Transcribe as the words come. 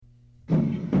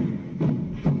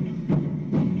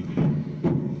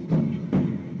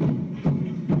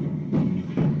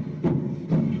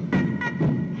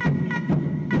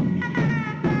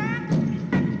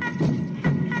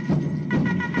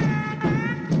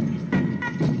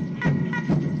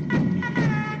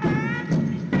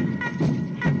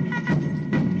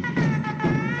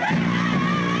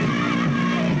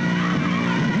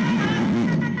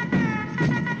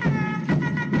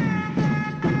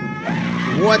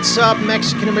what's up,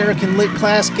 Mexican-American lit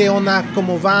class? ¿Qué onda?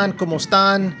 ¿Cómo van? ¿Cómo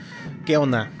están? ¿Qué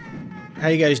onda? How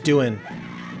you guys doing?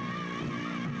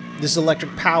 This is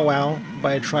Electric Powwow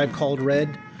by a Tribe Called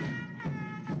Red.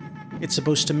 It's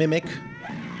supposed to mimic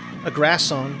a grass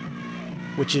song,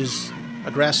 which is...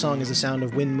 a grass song is the sound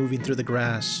of wind moving through the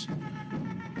grass.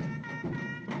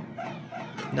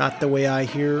 Not the way I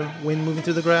hear wind moving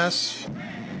through the grass,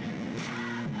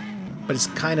 but it's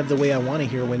kind of the way I want to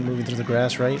hear wind moving through the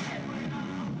grass, right?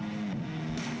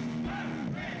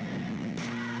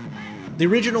 The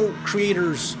original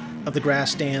creators of the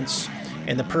grass dance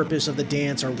and the purpose of the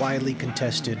dance are widely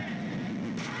contested.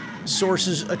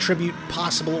 Sources attribute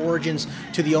possible origins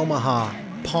to the Omaha,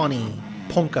 Pawnee,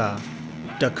 Ponca,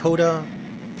 Dakota,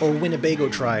 or Winnebago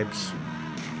tribes.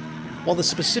 While the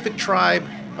specific tribe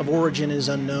of origin is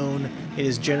unknown, it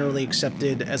is generally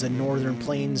accepted as a northern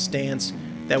plains dance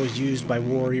that was used by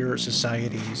warrior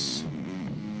societies.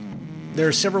 There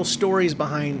are several stories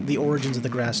behind the origins of the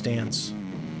grass dance.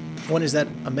 One is that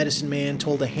a medicine man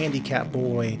told a handicapped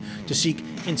boy to seek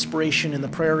inspiration in the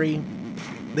prairie.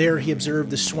 There he observed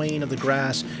the swaying of the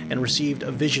grass and received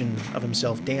a vision of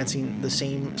himself dancing the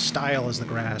same style as the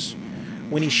grass.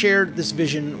 When he shared this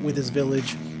vision with his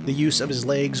village, the use of his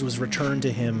legs was returned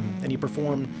to him, and he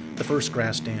performed the first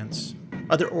grass dance.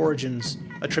 Other origins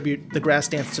attribute the grass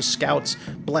dance to scouts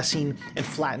blessing and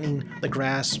flattening the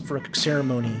grass for a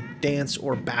ceremony, dance,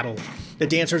 or battle. The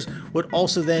dancers would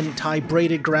also then tie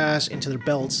braided grass into their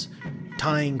belts.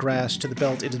 Tying grass to the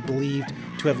belt, it is believed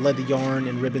to have led the yarn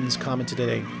and ribbons common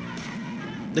today.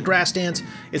 The grass dance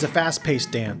is a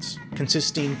fast-paced dance,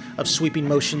 consisting of sweeping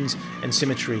motions and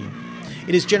symmetry.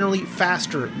 It is generally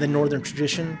faster than Northern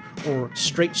tradition or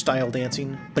straight-style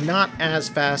dancing, but not as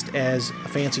fast as a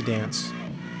fancy dance.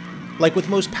 Like with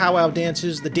most powwow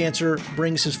dances, the dancer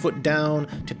brings his foot down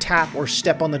to tap or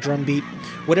step on the drum beat.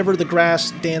 Whatever the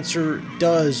grass dancer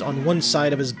does on one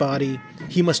side of his body,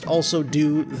 he must also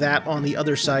do that on the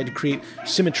other side to create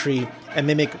symmetry and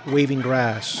mimic waving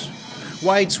grass.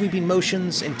 Wide sweeping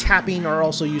motions and tapping are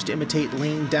also used to imitate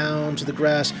laying down to the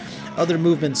grass. Other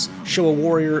movements show a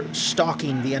warrior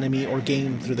stalking the enemy or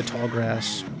game through the tall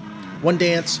grass. One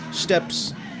dance,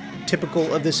 steps,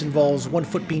 typical of this involves one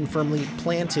foot being firmly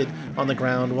planted on the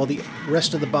ground while the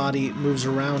rest of the body moves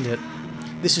around it.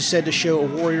 This is said to show a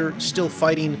warrior still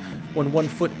fighting when one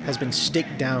foot has been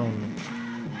staked down.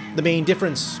 The main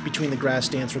difference between the grass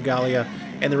dance regalia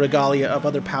and the regalia of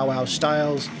other powwow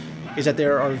styles is that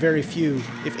there are very few,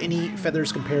 if any,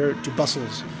 feathers compared to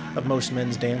bustles of most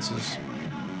men's dances.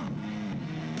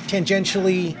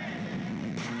 Tangentially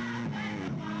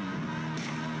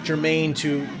germane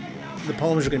to the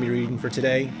poems we're going to be reading for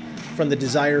today, from the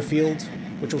Desire Field,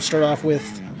 which we'll start off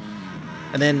with,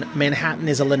 and then Manhattan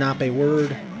is a Lenape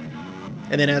word,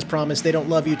 and then as promised, They Don't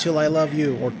Love You Till I Love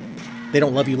You, or They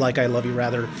Don't Love You Like I Love You,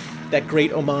 rather, that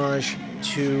great homage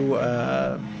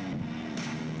to,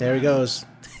 there he goes,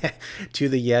 to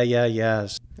the Yeah, Yeah,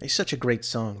 Yeahs. It's such a great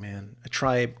song, man. A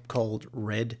Tribe Called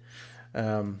Red.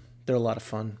 They're a lot of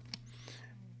fun.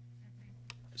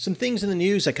 Some things in the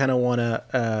news I kind of want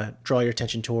to draw your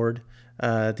attention toward.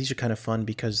 These are kind of fun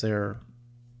because they're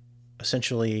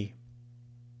essentially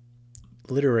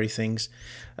literary things.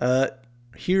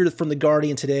 Here from The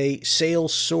Guardian today,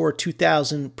 sales soar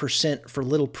 2,000% for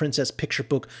Little Princess picture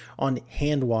book on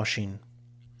hand washing.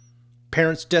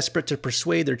 Parents desperate to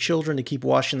persuade their children to keep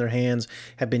washing their hands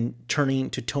have been turning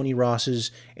to Tony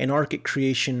Ross's anarchic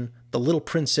creation, The Little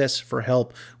Princess, for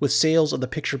help, with sales of the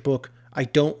picture book I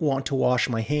Don't Want to Wash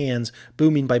My Hands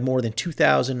booming by more than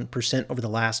 2,000% over the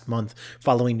last month,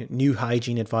 following new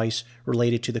hygiene advice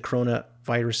related to the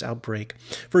coronavirus outbreak.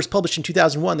 First published in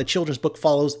 2001, the children's book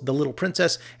follows the little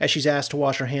princess as she's asked to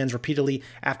wash her hands repeatedly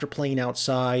after playing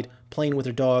outside, playing with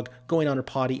her dog, going on her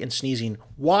potty, and sneezing.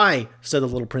 Why? Said the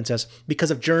little princess. Because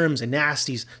of germs and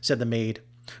nasties, said the maid.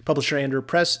 Publisher Anderson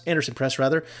Press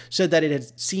said that it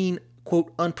had seen,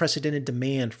 quote, unprecedented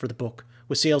demand for the book,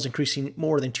 with sales increasing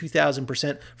more than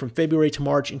 2,000% from February to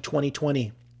March in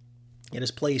 2020. It has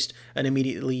placed an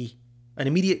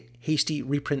immediate hasty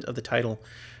reprint of the title.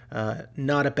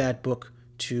 Not a bad book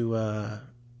to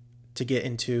get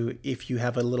into if you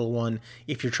have a little one,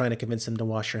 if you're trying to convince them to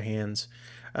wash your hands.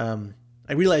 I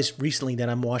realized recently that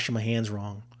I'm washing my hands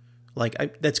wrong.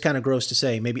 That's kind of gross to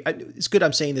say. It's good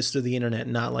I'm saying this through the internet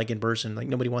and not in person.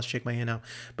 Nobody wants to shake my hand now.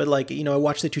 But I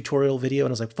watched the tutorial video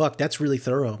and I was like, fuck, that's really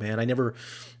thorough, man. I never,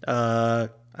 I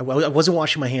wasn't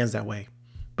washing my hands that way.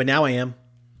 But now I am.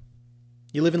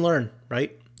 You live and learn,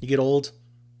 right? You get old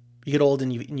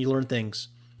and you learn things.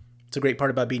 It's a great part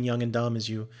about being young and dumb is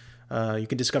you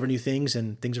can discover new things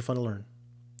and things are fun to learn.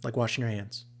 Like washing your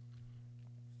hands.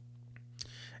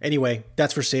 Anyway,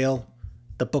 that's for sale.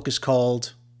 The book is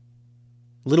called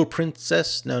Little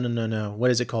Princess. No.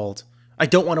 What is it called? I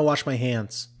Don't Want to Wash My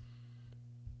Hands.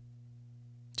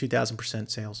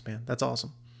 2,000% sales, man. That's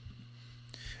awesome.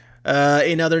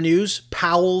 In other news,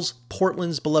 Powell's,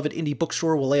 Portland's beloved indie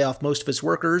bookstore, will lay off most of its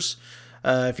workers.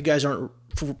 If you guys aren't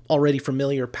already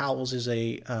familiar, Powell's is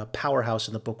a powerhouse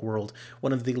in the book world,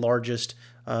 one of the largest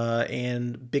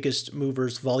and biggest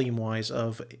movers volume-wise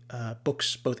of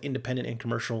books, both independent and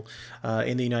commercial,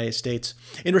 in the United States.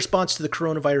 In response to the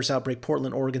coronavirus outbreak,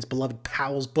 Portland, Oregon's beloved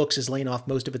Powell's Books is laying off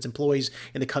most of its employees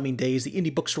in the coming days. The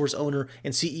indie bookstore's owner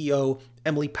and CEO,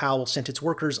 Emily Powell, sent its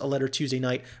workers a letter Tuesday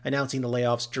night announcing the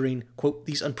layoffs during, quote,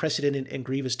 these unprecedented and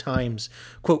grievous times.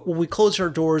 Quote, when we closed our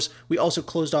doors, we also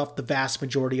closed off the vast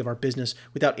majority of our business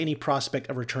without any prospect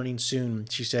of returning soon,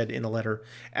 she said in the letter.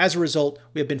 As a result,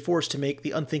 we have been forced to make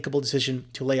the unthinkable decision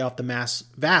to lay off the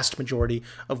vast majority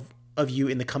of you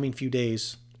in the coming few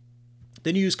days.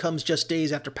 The news comes just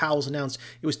days after Powell's announced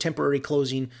it was temporarily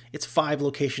closing its 5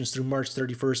 locations through March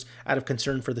 31st out of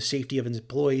concern for the safety of its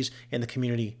employees and the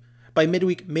community. By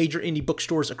midweek, major indie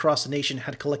bookstores across the nation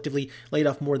had collectively laid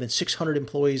off more than 600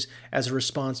 employees as a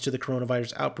response to the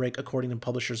coronavirus outbreak, according to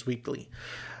Publishers Weekly.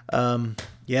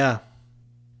 Yeah.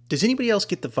 Does anybody else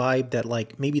get the vibe that,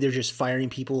 like, maybe they're just firing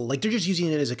people? Like, they're just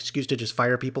using it as an excuse to just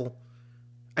fire people?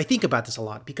 I think about this a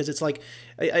lot because it's like,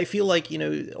 I feel like,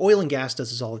 oil and gas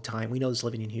does this all the time. We know this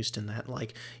living in Houston that,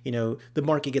 like, the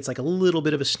market gets like a little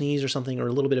bit of a sneeze or something or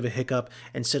a little bit of a hiccup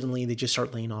and suddenly they just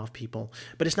start laying off people.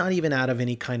 But it's not even out of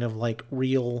any kind of like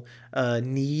real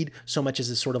need so much as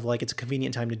it's sort of like it's a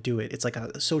convenient time to do it. It's like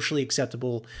a socially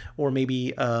acceptable or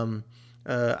maybe,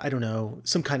 I don't know,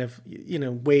 some kind of,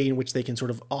 way in which they can sort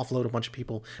of offload a bunch of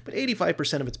people. But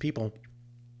 85% of its people,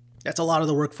 that's a lot of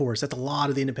the workforce. That's a lot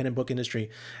of the independent book industry.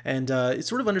 And it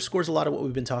sort of underscores a lot of what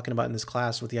we've been talking about in this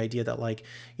class with the idea that, like,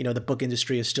 the book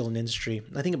industry is still an industry.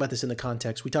 I think about this in the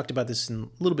context. We talked about this a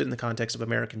little bit in the context of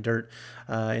American Dirt,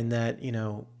 in that,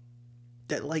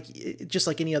 that like just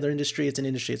like any other industry, it's an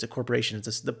industry, it's a corporation.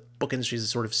 The book industry is a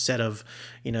sort of set of,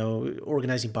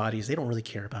 organizing bodies. They don't really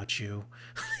care about you.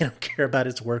 They don't care about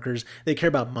its workers. They care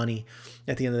about money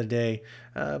at the end of the day.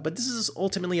 But this is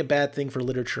ultimately a bad thing for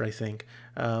literature, I think.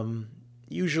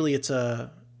 Usually it's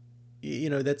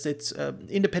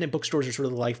independent bookstores are sort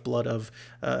of the lifeblood of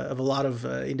a lot of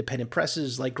independent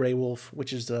presses like Grey Wolf,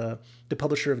 which is the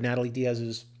publisher of Natalie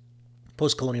Diaz's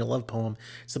Post-Colonial love poem.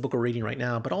 It's the book we're reading right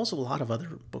now, but also a lot of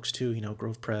other books too,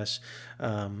 Grove Press,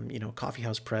 Coffee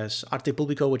House Press, Arte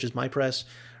Publico, which is my press,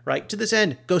 right? To this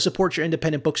end, go support your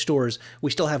independent bookstores.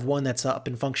 We still have one that's up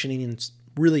and functioning and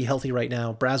really healthy right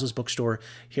now, Brazos Bookstore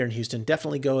here in Houston.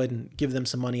 Definitely go ahead and give them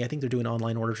some money. I think they're doing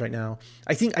online orders right now.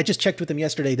 I think I just checked with them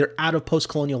yesterday. They're out of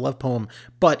Post-Colonial love poem,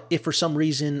 but if for some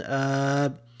reason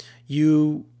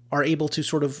you are able to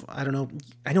sort of, I don't know,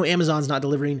 I know Amazon's not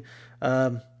delivering,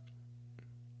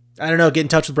 I don't know, get in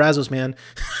touch with Brazos, man.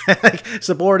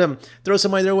 Support them. Throw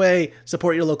some money their way.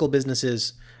 Support your local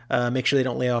businesses. Make sure they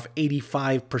don't lay off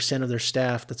 85% of their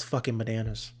staff. That's fucking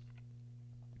bananas.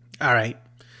 All right.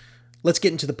 Let's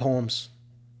get into the poems.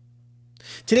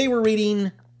 Today we're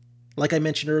reading, like I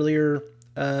mentioned earlier,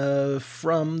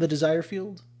 from The Desire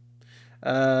Field,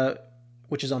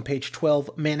 which is on page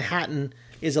 12. Manhattan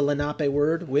is a Lenape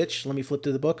word, which, let me flip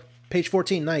to the book. Page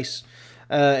 14, nice.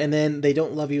 And then They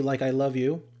Don't Love You Like I Love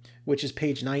You, which is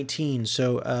page 19.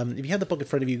 So if you have the book in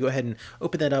front of you, go ahead and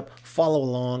open that up, follow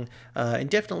along, and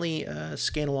definitely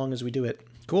scan along as we do it.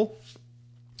 Cool?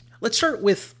 Let's start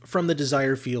with From the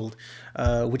Desire Field,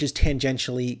 which is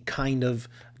tangentially kind of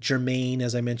germane,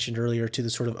 as I mentioned earlier, to the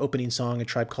sort of opening song, A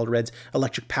Tribe Called Red's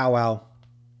Electric Powwow.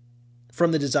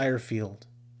 From the Desire Field.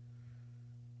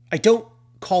 I don't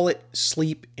call it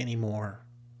sleep anymore.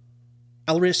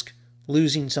 I'll risk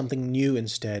losing something new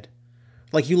instead.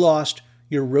 Like you lost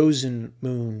your Rosen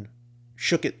moon,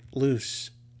 shook it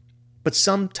loose. But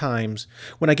sometimes,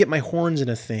 when I get my horns in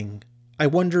a thing, I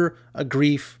wonder a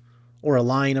grief or a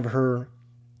line of her.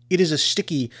 It is a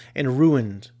sticky and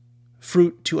ruined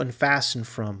fruit to unfasten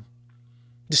from.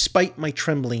 Despite my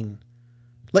trembling,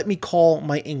 let me call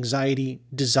my anxiety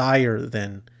desire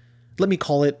then. Let me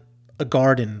call it a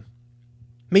garden.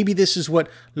 Maybe this is what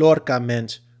Lorca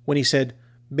meant when he said,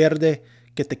 Verde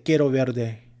que te quiero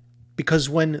verde. Because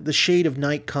when the shade of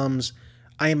night comes,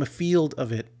 I am a field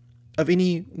of it, of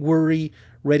any worry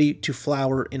ready to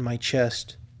flower in my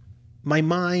chest. My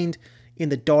mind in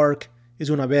the dark is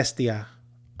una bestia,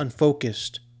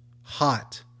 unfocused,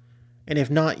 hot, and if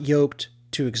not yoked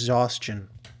to exhaustion.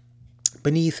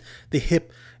 Beneath the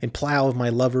hip and plow of my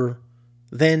lover,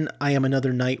 then I am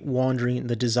another night wandering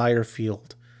the desire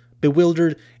field,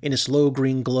 bewildered in its low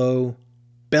green glow,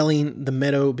 belling the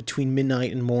meadow between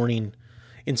midnight and morning.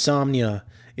 Insomnia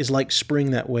is like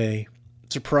spring that way,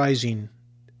 surprising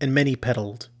and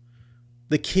many-petaled.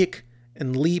 The kick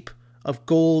and leap of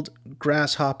gold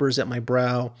grasshoppers at my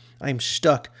brow, I am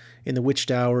stuck in the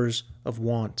witched hours of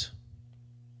want.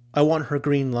 I want her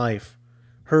green life,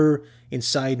 her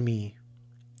inside me.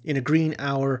 In a green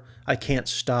hour I can't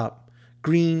stop.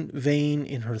 Green vein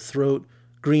in her throat,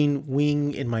 green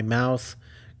wing in my mouth,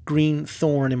 green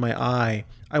thorn in my eye.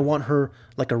 I want her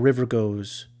like a river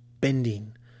goes,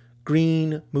 bending.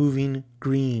 Green, moving,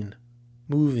 green,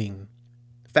 moving.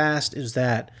 Fast as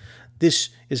that. This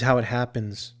is how it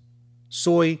happens.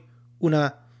 Soy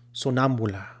una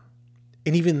sonambula.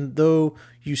 And even though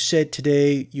you said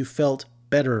today you felt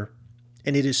better,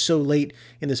 and it is so late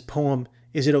in this poem,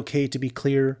 is it okay to be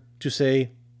clear, to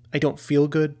say, I don't feel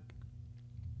good?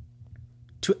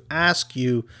 To ask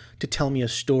you to tell me a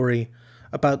story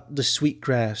about the sweet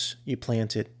grass you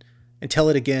planted, and tell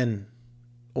it again,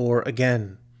 or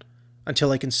again,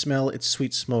 until I can smell its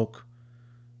sweet smoke.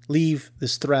 Leave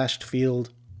this thrashed field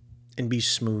and be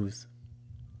smooth.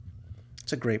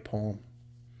 It's a great poem.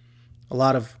 A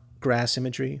lot of grass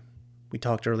imagery. We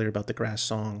talked earlier about the grass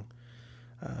song,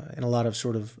 and a lot of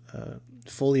sort of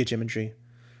foliage imagery.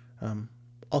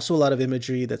 Also a lot of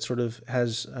imagery that sort of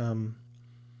has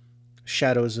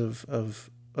shadows of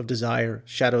desire,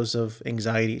 shadows of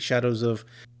anxiety, shadows of,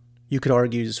 you could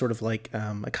argue, sort of like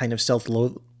a kind of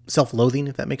self-loathing,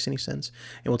 if that makes any sense.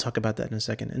 And we'll talk about that in a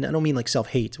second. And I don't mean like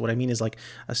self-hate. What I mean is like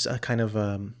a kind of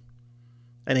an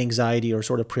anxiety or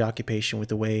sort of preoccupation with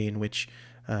the way in which,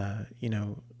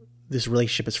 this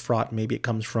relationship is fraught. Maybe it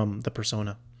comes from the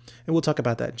persona. And we'll talk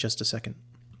about that in just a second.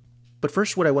 But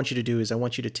first, what I want you to do is I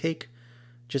want you to take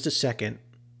just a second,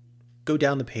 go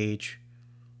down the page,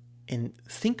 and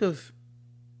think of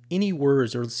any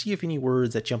words, or see if any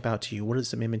words that jump out to you. What are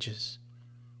some images?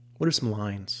 What are some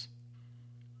lines?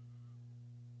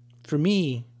 For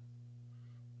me,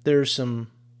 there are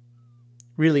some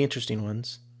really interesting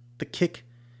ones. The kick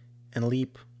and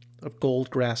leap of gold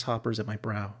grasshoppers at my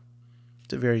brow.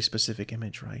 It's a very specific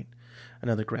image, right?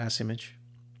 Another grass image.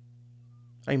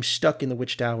 I am stuck in the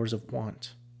witched hours of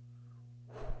want.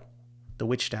 The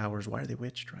witched hours, why are they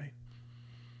witched, right?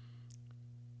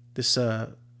 This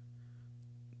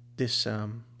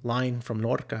line from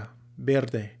Lorca,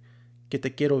 verde, que te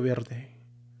quiero verde.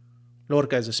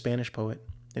 Lorca is a Spanish poet,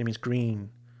 and it means green.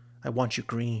 I want you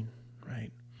green,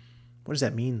 right? What does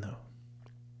that mean, though?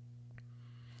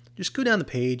 Just go down the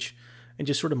page and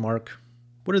just sort of mark,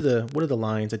 what are the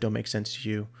lines that don't make sense to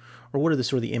you? Or what are the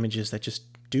sort of the images that just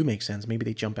do make sense? Maybe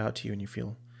they jump out to you and you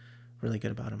feel really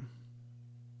good about them.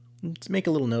 Let's make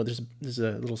a little note. There's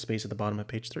a little space at the bottom of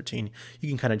page 13. You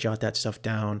can kind of jot that stuff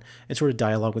down and sort of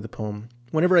dialogue with the poem.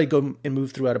 Whenever I go and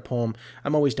move throughout a poem,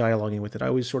 I'm always dialoguing with it. I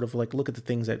always sort of like look at the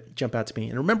things that jump out to me.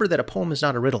 And remember that a poem is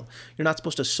not a riddle. You're not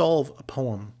supposed to solve a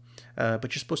poem,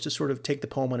 but you're supposed to sort of take the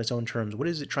poem on its own terms. What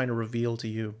is it trying to reveal to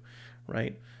you,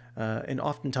 right? And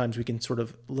oftentimes we can sort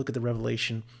of look at the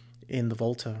revelation in the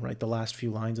volta, right? The last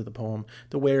few lines of the poem,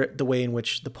 the way in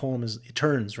which the poem it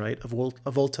turns, right?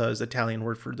 A volta is the Italian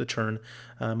word for the turn,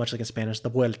 much like in Spanish, the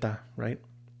vuelta, right?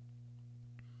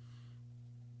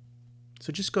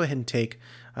 So just go ahead and take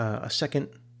a second,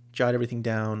 jot everything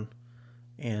down,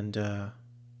 and I'll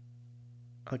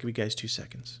give you guys 2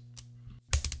 seconds.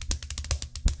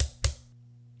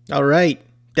 All right,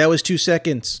 that was 2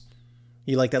 seconds.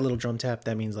 You like that little drum tap?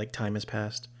 That means like time has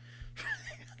passed.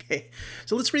 Okay,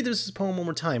 so let's read this poem one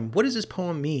more time. What does this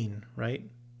poem mean, right?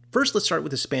 First, let's start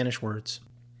with the Spanish words.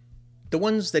 The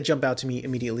ones that jump out to me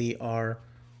immediately are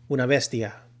una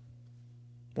bestia.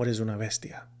 What is una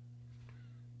bestia?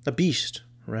 A beast,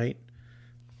 right?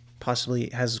 Possibly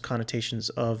has connotations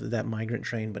of that migrant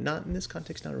train, but not in this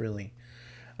context, not really.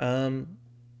 Verde,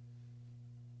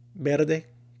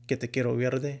 que te quiero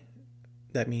verde.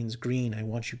 That means green, I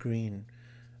want you green.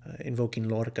 Invoking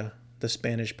Lorca, the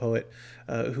Spanish poet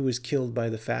who was killed by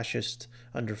the fascists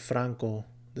under Franco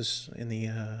in the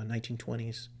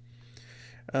 1920s.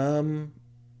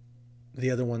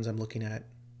 The other ones I'm looking at.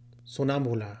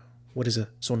 Sonambula. What is a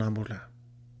sonambula?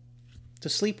 It's a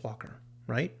sleepwalker,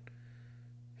 right?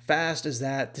 Fast as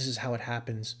that, this is how it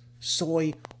happens.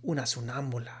 Soy una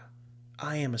sonambula.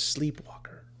 I am a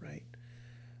sleepwalker, right?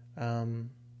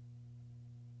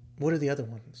 What are the other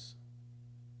ones?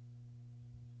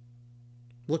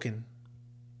 Looking.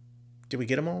 Did we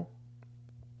get them all?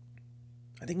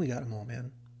 I think we got them all,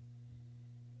 man.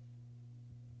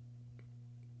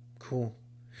 Cool.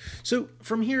 So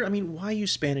from here, I mean, why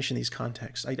use Spanish in these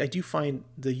contexts? I do find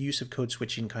the use of code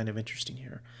switching kind of interesting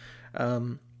here.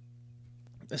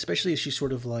 Especially as she's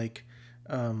sort of like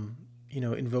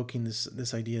invoking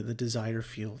this idea, the desire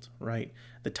field, right?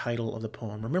 The title of the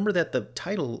poem. Remember that the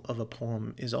title of a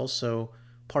poem is also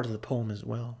part of the poem as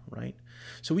well, right?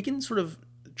 So we can sort of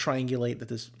triangulate that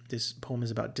this poem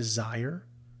is about desire,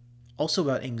 also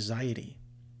about anxiety.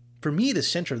 For me, the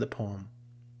center of the poem,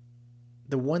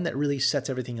 the one that really sets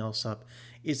everything else up,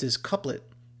 is this couplet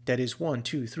that is 1,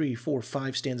 2, 3, 4,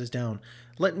 5 stanzas down.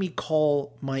 Let me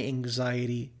call my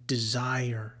anxiety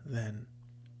desire then.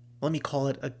 Let me call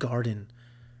it a garden,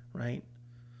 right?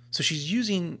 So she's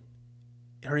using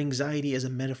her anxiety as a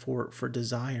metaphor for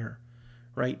desire,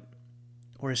 right?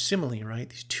 Or a simile,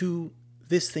 right?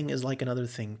 This thing is like another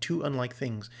thing, two unlike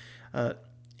things.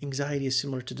 Anxiety is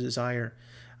similar to desire.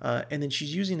 And then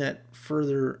she's using that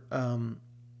further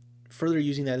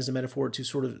using that as a metaphor to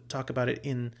sort of talk about it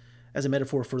as a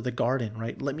metaphor for the garden,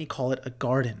 right? Let me call it a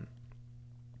garden,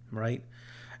 right?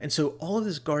 And so all of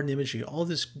this garden imagery, all of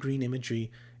this green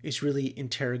imagery is really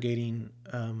interrogating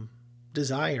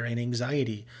desire and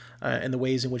anxiety, and the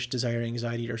ways in which desire and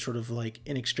anxiety are sort of like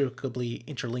inextricably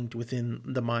interlinked within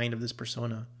the mind of this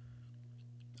persona.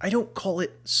 I don't call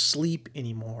it sleep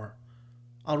anymore.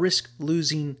 I'll risk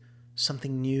losing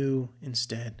something new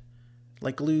instead.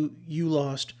 Like you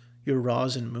lost your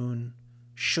rosin moon,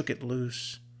 shook it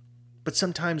loose. But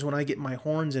sometimes when I get my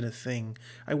horns in a thing,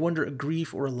 I wonder a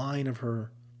grief or a line of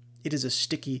her. It is a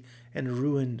sticky and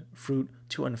ruined fruit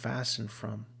to unfasten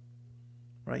from.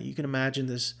 Right? You can imagine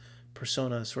this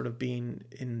persona sort of being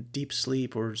in deep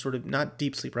sleep, or sort of not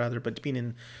deep sleep rather, but being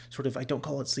in sort of, I don't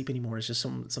call it sleep anymore. It's just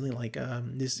something like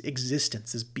this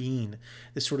existence, this being,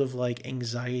 this sort of like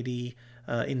anxiety,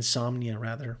 insomnia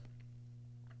rather.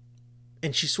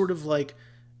 And she's sort of like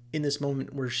in this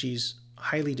moment where she's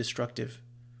highly destructive.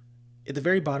 At the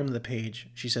very bottom of the page,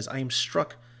 she says, I am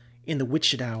struck in the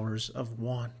witched hours of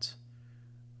want,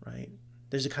 right?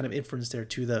 There's a kind of inference there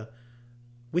to the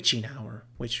witching hour,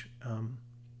 which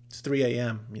it's 3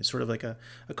 a.m. It's sort of like a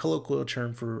colloquial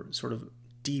term for sort of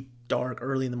deep, dark,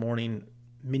 early in the morning,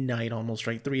 midnight almost,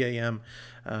 right? 3 a.m.,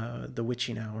 the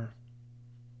witching hour.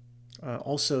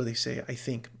 Also, they say,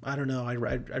 I don't know, I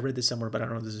read this somewhere, but I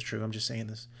don't know if this is true. I'm just saying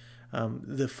this.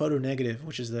 The photo negative,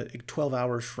 which is the 12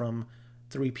 hours from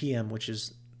 3 p.m., which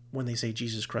is when they say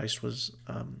Jesus Christ was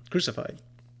crucified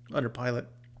under Pilate.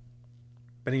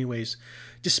 But anyways,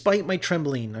 despite my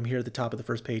trembling, I'm here at the top of the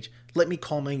first page. Let me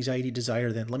call my anxiety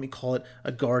desire then. Let me call it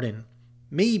a garden.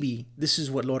 Maybe this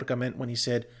is what Lorca meant when he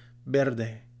said,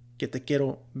 verde, que te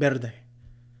quiero verde.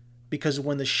 Because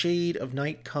when the shade of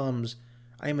night comes,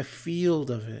 I am a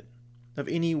field of it, of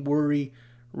any worry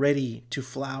ready to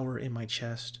flower in my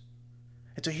chest.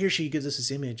 And so here she gives us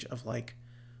this image of like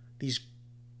these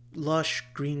lush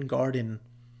green garden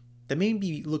that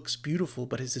maybe looks beautiful,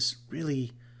 but is this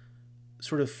really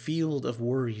sort of field of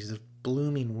worries, of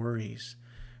blooming worries,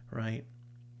 right?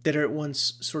 That are at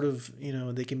once sort of,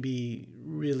 they can be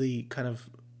really kind of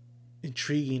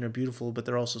intriguing or beautiful, but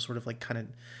they're also sort of like kind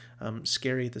of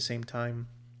scary at the same time.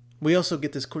 We also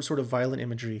get this sort of violent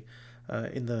imagery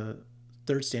in the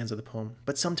third stanza of the poem.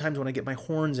 But sometimes when I get my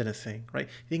horns in a thing, right?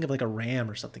 You think of like a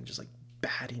ram or something, just like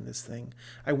batting this thing.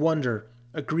 I wonder,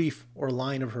 a grief or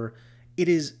line of her, it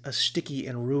is a sticky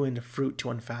and ruined fruit to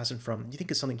unfasten from. You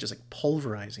think of something just like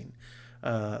pulverizing,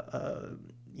 a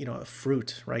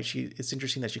fruit, right? It's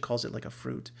interesting that she calls it like a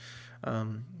fruit.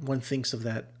 One thinks of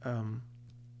that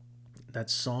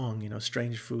song,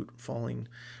 strange fruit falling,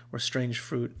 or strange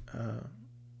fruit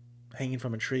hanging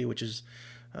from a tree, which is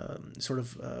sort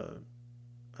of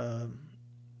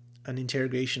an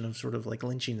interrogation of sort of like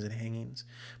lynchings and hangings.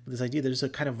 But this idea, there's a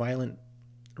kind of violent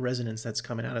resonance that's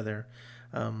coming out of there.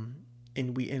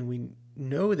 And we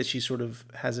know that she sort of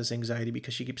has this anxiety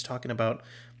because she keeps talking about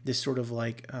this sort of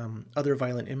like other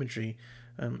violent imagery.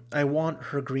 I want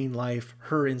her green life,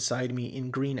 her inside me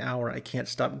in green hour. I can't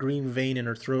stop, green vein in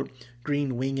her throat,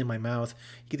 green wing in my mouth.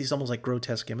 You get these almost like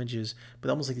grotesque images, but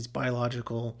almost like these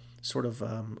biological sort of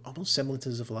almost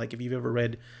semblances of like, if you've ever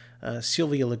read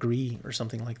Sylvia Legree or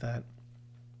something like that,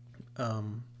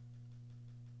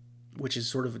 which is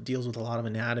sort of deals with a lot of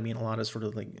anatomy and a lot of sort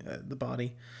of like the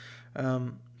body.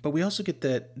 But we also get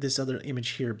this other image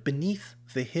here, beneath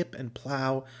the hip and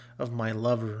plow of my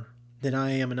lover, then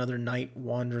I am another night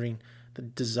wandering the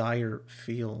desire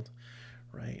field,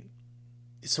 right?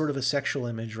 It's sort of a sexual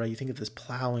image, right? You think of this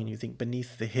plowing, you think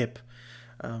beneath the hip.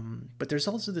 But there's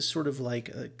also this sort of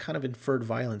like kind of inferred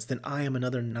violence. Then I am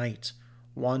another night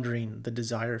wandering the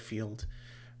desire field,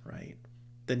 right?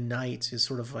 The night is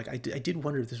sort of like, I did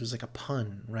wonder if this was like a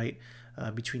pun, right?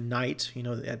 Between night,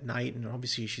 at night, and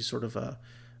obviously she's sort of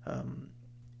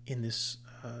in this,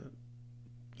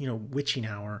 witching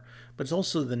hour, but it's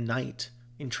also the night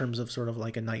in terms of sort of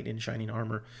like a knight in shining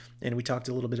armor. And we talked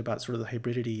a little bit about sort of the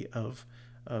hybridity of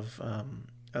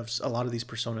a lot of these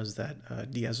personas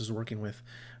that Diaz is working with,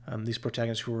 these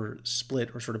protagonists who are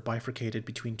split or sort of bifurcated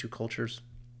between two cultures.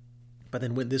 But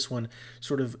then with this one,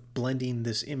 sort of blending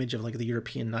this image of like the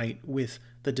European knight with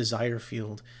the desire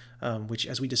field, which,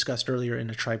 as we discussed earlier in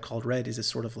A Tribe Called Red, is this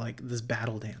sort of like this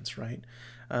battle dance, right?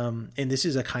 And this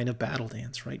is a kind of battle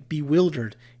dance, right?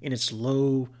 Bewildered in its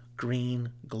low green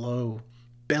glow,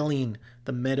 belling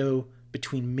the meadow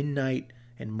between midnight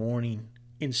and morning.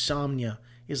 Insomnia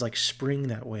is like spring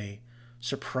that way,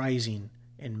 surprising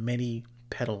and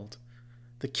many-petaled.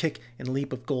 The kick and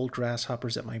leap of gold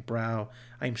grasshoppers at my brow.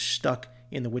 I am stuck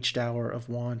in the witched hour of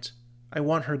want. I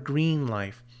want her green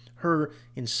life, her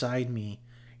inside me.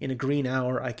 In a green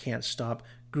hour I can't stop.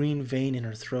 Green vein in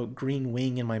her throat, green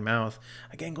wing in my mouth.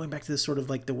 Again, going back to this sort of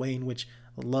like the way in which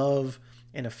love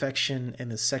and affection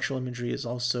and the sexual imagery is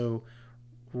also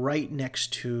right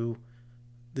next to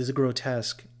this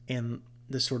grotesque and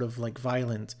this sort of like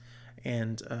violent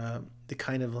and the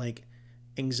kind of like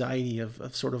anxiety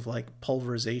of sort of like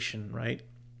pulverization, right?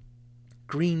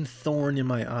 Green thorn in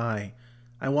my eye.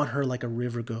 I want her like a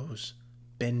river goes,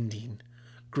 bending.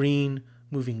 Green,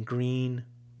 moving,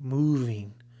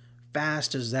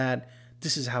 fast as that.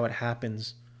 This is how it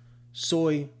happens.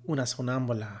 Soy una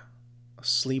sonámbula, a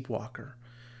sleepwalker,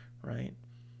 right?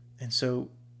 And so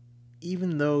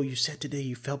even though you said today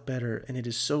you felt better and it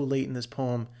is so late in this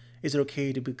poem, is it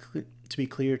okay to be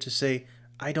clear to say,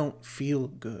 I don't feel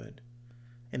good?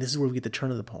 And this is where we get the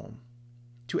turn of the poem.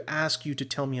 To ask you to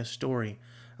tell me a story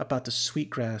about the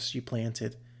sweetgrass you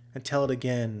planted and tell it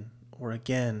again or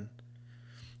again,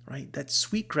 right? That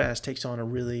sweetgrass takes on a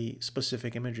really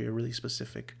specific imagery, a really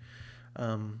specific,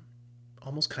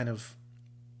 almost kind of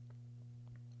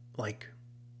like,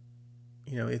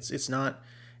 it's not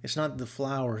the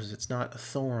flowers, it's not a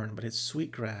thorn, but it's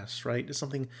sweetgrass, right? It's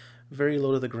something very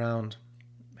low to the ground,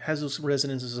 has those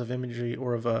resonances of imagery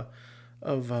or of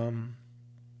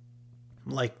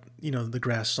like, the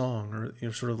grass song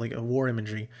or, sort of like a war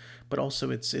imagery, but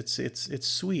also it's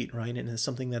sweet, right? And it's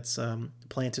something that's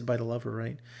planted by the lover,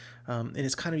 right? And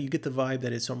it's kind of, you get the vibe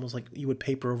that it's almost like you would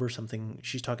paper over something.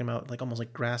 She's talking about like almost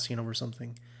like grassing over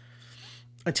something.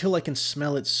 Until I can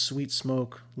smell its sweet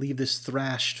smoke, leave this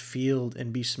thrashed field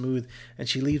and be smooth. And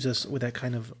she leaves us with that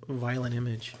kind of violent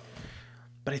image.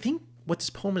 But I think what this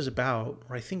poem is about,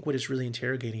 or I think what it's really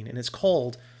interrogating, and it's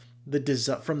called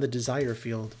From the Desire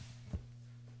Field,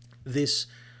 this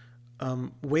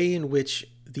way in which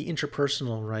the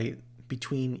interpersonal, right,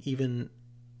 between even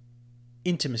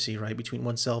intimacy, right, between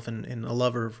oneself and a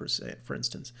lover, for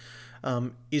instance,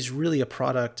 is really a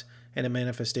product and a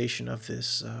manifestation of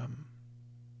this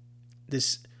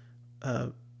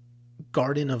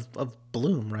garden of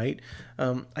bloom, right?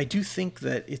 I do think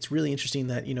that it's really interesting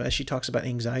that, as she talks about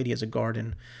anxiety as a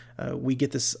garden, we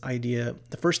get this idea.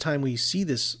 The first time we see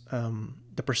this,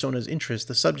 the persona's interest,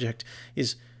 the subject,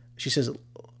 is, she says,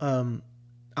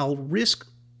 I'll risk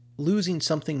losing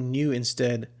something new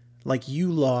instead, like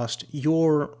you lost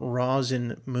your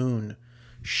rosin moon,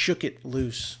 shook it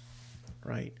loose,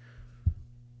 right?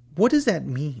 What does that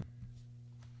mean?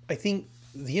 I think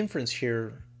the inference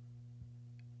here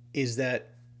is that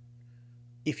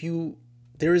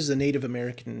there is a Native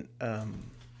American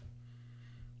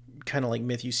kind of like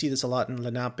myth. You see this a lot in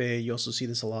Lenape. You also see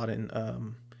this a lot in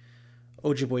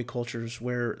Ojibwe cultures,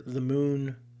 where the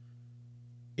moon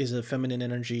is a feminine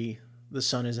energy, the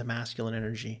sun is a masculine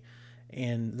energy,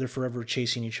 and they're forever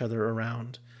chasing each other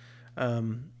around.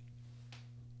 And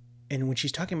when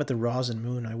she's talking about the rosin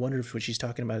moon, I wonder if what she's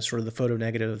talking about is sort of the photo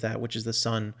negative of that, which is the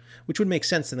sun, which would make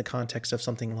sense in the context of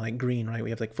something like green, right?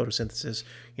 We have like photosynthesis,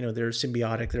 there's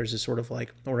symbiotic, there's this sort of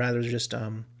like, or rather just,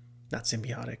 not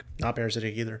symbiotic, not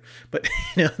parasitic either, but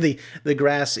the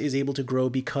grass is able to grow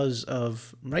because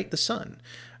of, right, the sun.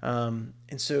 And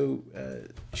so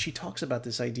she talks about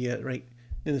this idea, right,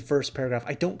 in the first paragraph.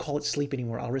 I don't call it sleep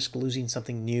anymore. I'll risk losing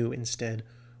something new instead.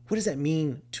 What does that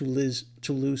mean to lose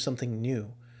something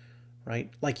new?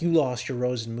 Right? Like you lost your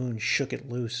rose and moon, shook it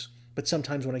loose. But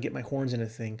sometimes when I get my horns in a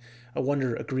thing, I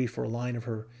wonder a grief or a line of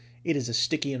her. It is a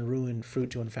sticky and ruined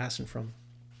fruit to unfasten from.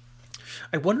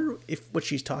 I wonder if what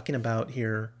she's talking about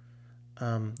here,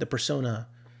 the persona,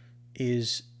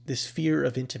 is this fear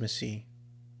of intimacy.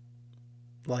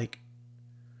 Like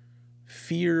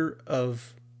fear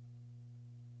of,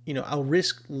 I'll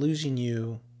risk losing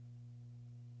you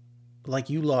like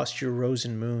you lost your rose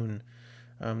and moon.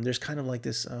 There's kind of like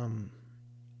this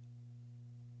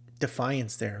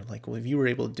defiance there, like, well, if you were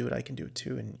able to do it, I can do it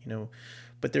too. And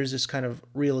but there's this kind of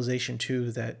realization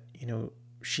too that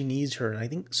she needs her. And I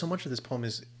think so much of this poem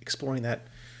is exploring that,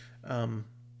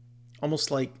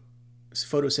 almost like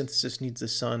photosynthesis needs the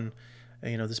sun.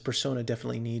 This persona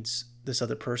definitely needs this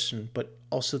other person, but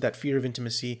also that fear of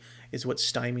intimacy is what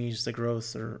stymies the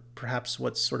growth, or perhaps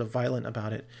what's sort of violent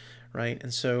about it, right?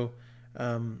 And so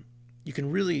you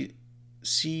can really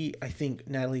see, I think,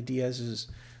 Natalie Diaz's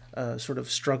sort of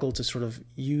struggle to sort of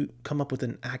come up with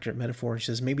an accurate metaphor. She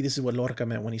says, maybe this is what Lorca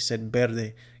meant when he said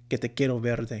verde, que te quiero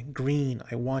verde, green,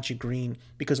 I want you green,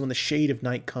 because when the shade of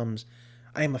night comes,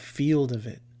 I am a field of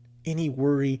it, any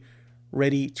worry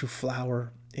ready to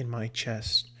flower in my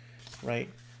chest, right?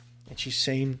 And she's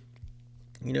saying,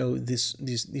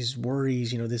 these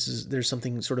worries, there's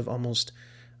something sort of almost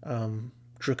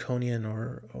draconian,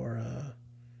 or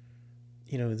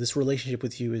this relationship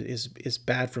with you is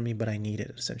bad for me, but I need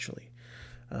it, essentially.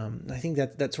 I think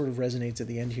that sort of resonates at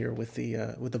the end here with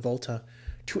the Volta.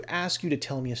 To ask you to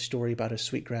tell me a story about a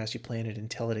sweet grass you planted, and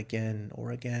tell it again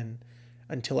or again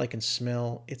until I can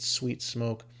smell its sweet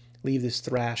smoke. Leave this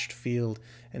thrashed field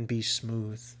and be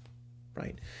smooth,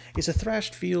 right? Is a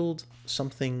thrashed field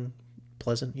something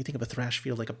pleasant? You think of a thrashed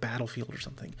field like a battlefield or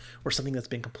something that's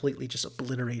been completely just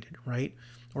obliterated, right?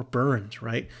 Or burned,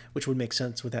 right? Which would make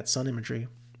sense with that sun imagery.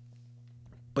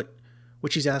 But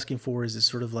what she's asking for is this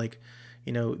sort of like,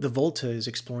 the Volta is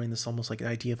exploring this almost like the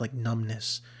idea of like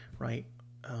numbness, right?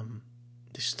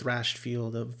 This thrashed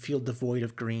field, a field devoid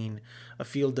of green, a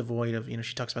field devoid of,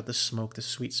 she talks about the smoke, the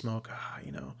sweet smoke,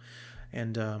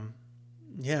 and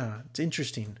it's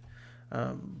interesting.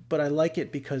 But I like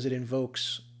it because it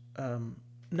invokes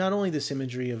not only this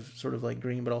imagery of sort of like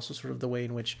green, but also sort of the way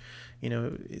in which,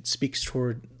 it speaks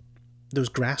toward those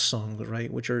grass songs,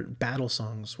 right? Which are battle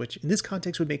songs, which in this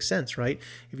context would make sense, right?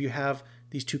 If you have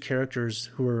these two characters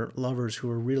who are lovers,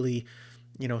 who are really,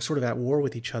 sort of at war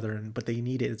with each other, but they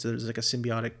need it. There's like a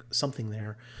symbiotic something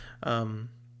there.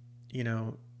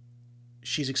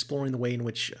 She's exploring the way in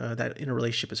which that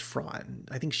interrelationship is fraught. And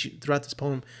I think throughout this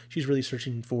poem, she's really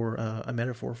searching for a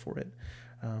metaphor for it.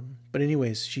 But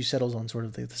anyways, she settles on sort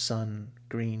of the sun,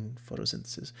 green,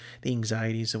 photosynthesis, the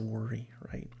anxieties of worry,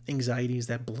 right? Anxieties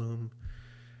that bloom.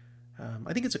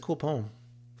 I think it's a cool poem,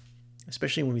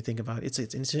 especially when we think about it.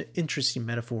 It's an interesting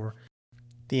metaphor.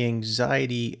 The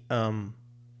anxiety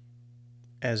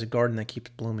as a garden that keeps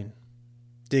blooming.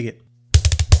 Dig it.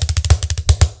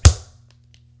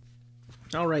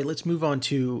 All right, let's move on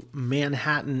to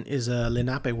Manhattan is a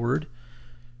Lenape word.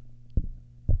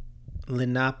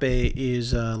 Lenape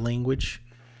is a language.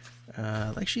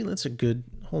 Actually, that's a good...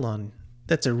 Hold on.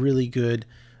 That's a really good...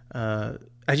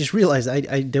 I just realized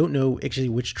I don't know actually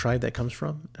which tribe that comes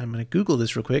from. I'm going to Google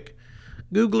this real quick.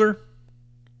 Googler.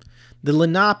 The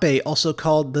Lenape, also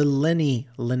called the Lenni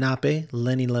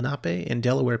Lenape, and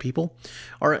Delaware people,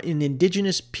 are an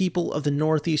indigenous people of the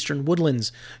northeastern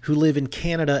woodlands who live in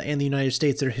Canada and the United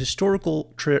States. Their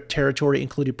historical territory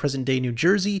included present-day New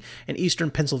Jersey and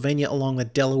eastern Pennsylvania along the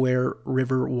Delaware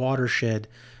River watershed.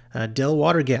 Del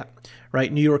Water Gap,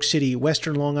 right? New York City,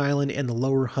 Western Long Island, and the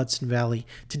lower Hudson Valley.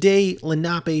 Today,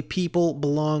 Lenape people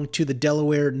belong to the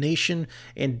Delaware Nation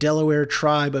and Delaware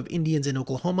Tribe of Indians in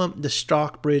Oklahoma, the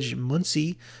Stockbridge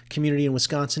Munsee community in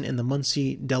Wisconsin, and the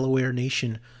Munsee Delaware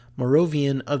Nation,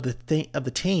 Moravian of the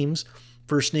Thames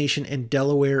First Nation, and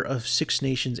Delaware of Six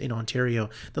Nations in Ontario.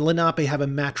 The Lenape have a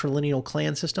matrilineal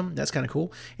clan system. That's kind of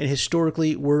cool. And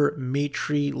historically were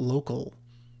matrilocal.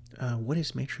 What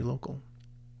is matrilocal?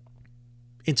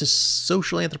 Into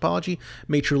social anthropology,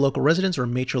 matrilocal residence or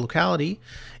matrilocality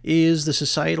is the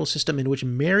societal system in which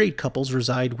married couples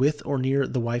reside with or near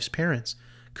the wife's parents.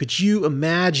 Could you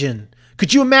imagine?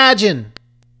 Couldn't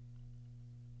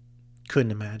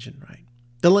imagine, right?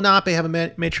 The Lenape have a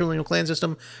matrilineal clan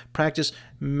system, practice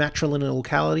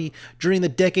matrilineality. During the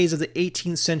decades of the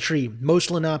 18th century,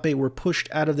 most Lenape were pushed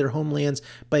out of their homelands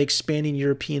by expanding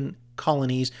European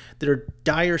colonies. Their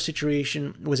dire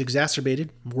situation was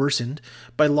worsened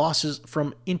by losses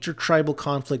from intertribal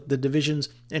conflict, the divisions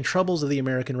and troubles of the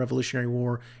American Revolutionary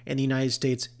War, and the United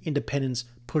States independence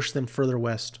pushed them further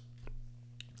west.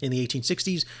 In the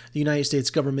 1860s, the United States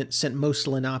government sent most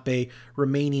Lenape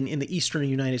remaining in the eastern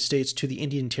United States to the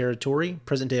Indian Territory,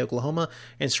 present-day Oklahoma,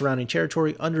 and surrounding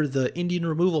territory under the Indian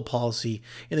removal policy.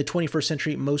 In the 21st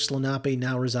century, most Lenape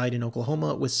now reside in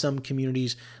Oklahoma, with some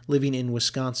communities living in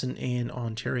Wisconsin and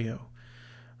Ontario.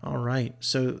 All right,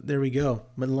 so there we go.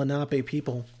 Lenape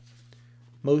people.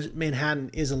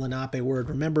 Manhattan is a Lenape word.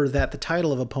 Remember that the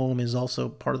title of a poem is also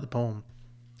part of the poem.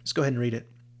 Let's go ahead and read it.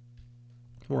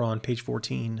 We're on page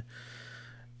 14.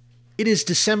 It is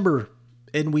December,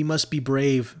 and we must be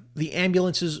brave. The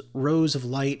ambulance's rows of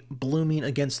light blooming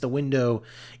against the window.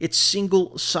 Its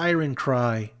single siren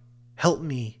cry. Help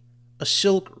me, a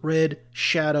silk red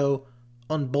shadow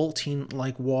unbolting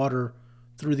like water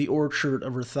through the orchard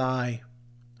of her thigh.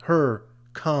 Her,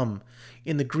 come,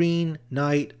 in the green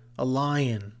night, a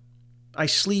lion. I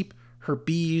sleep her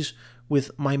bees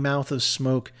with my mouth of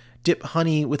smoke, dip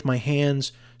honey with my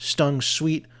hands, stung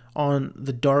sweet on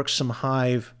the darksome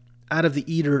hive. Out of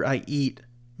the eater I eat,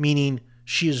 meaning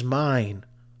she is mine.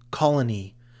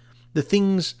 Colony. The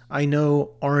things I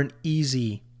know aren't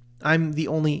easy. I'm the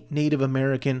only Native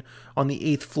American on the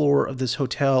 8th floor of this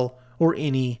hotel, or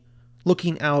any,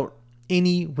 looking out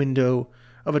any window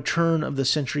of a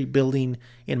turn-of-the-century building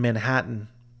in Manhattan.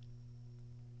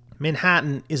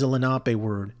 Manhattan is a Lenape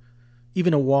word.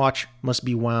 Even a watch must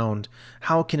be wound.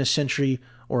 How can a century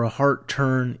or a heart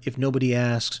turn if nobody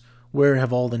asks, where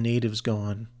have all the natives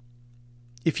gone?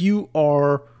 If you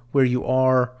are where you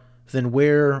are, then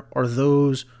where are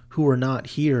those who are not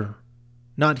here?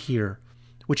 Not here.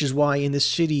 Which is why in this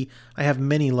city I have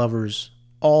many lovers.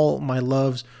 All my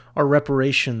loves are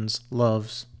reparations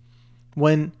loves.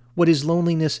 When what is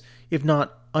loneliness if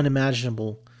not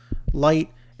unimaginable?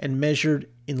 Light and measured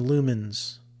in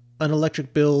lumens. An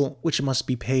electric bill which must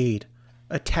be paid.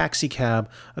 A taxicab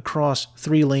across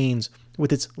 3 lanes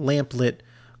with its lamplit,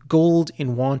 gold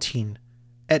in wanting.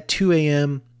 At 2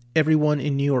 a.m., everyone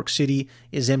in New York City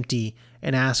is empty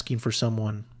and asking for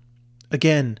someone.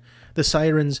 Again, the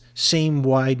siren's same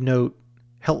wide note,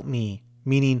 help me,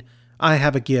 meaning I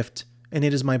have a gift, and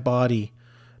it is my body,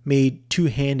 made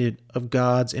two-handed of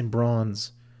gods and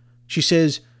bronze. She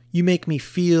says, you make me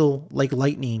feel like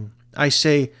lightning. I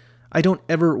say, I don't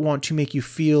ever want to make you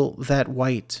feel that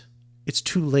white. It's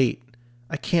too late.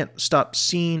 I can't stop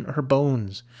seeing her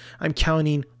bones. I'm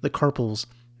counting the carpals,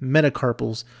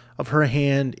 metacarpals, of her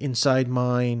hand inside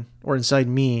mine, or inside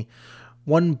me.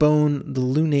 One bone, the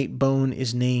lunate bone,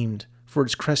 is named for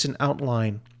its crescent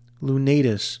outline,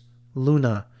 lunatus,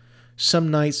 luna.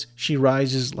 Some nights she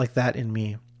rises like that in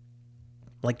me,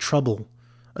 like trouble,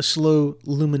 a slow,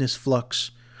 luminous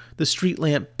flux. The street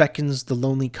lamp beckons the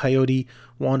lonely coyote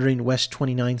wandering West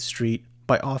 29th Street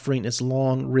by offering its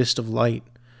long wrist of light.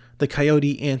 The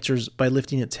coyote answers by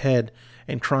lifting its head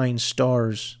and crying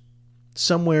stars.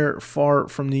 Somewhere far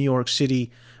from New York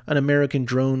City, an American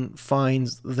drone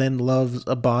finds, then loves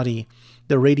a body.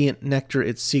 The radiant nectar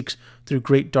it seeks through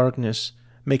great darkness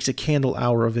makes a candle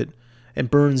hour of it and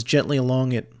burns gently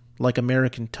along it like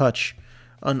American touch,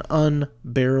 an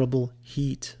unbearable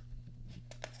heat.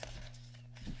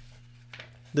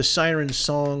 The siren's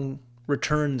song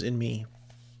returns in me.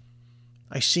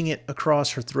 I sing it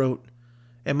across her throat.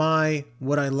 Am I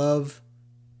what I love?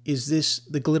 Is this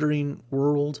the glittering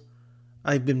world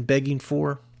I've been begging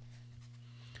for?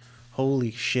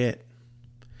 Holy shit.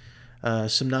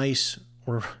 Some nice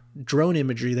drone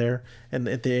imagery there, and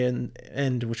at the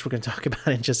end, which we're going to talk about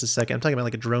in just a second. I'm talking about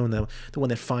like a drone, though, the one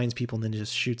that finds people and then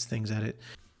just shoots things at it.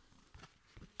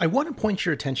 I want to point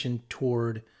your attention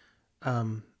toward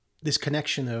this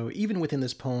connection, though, even within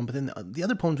this poem, but then the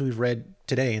other poems we've read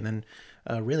today, and then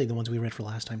really the ones we read for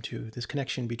last time, too. This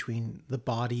connection between the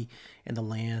body and the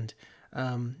land.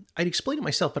 I'd explain it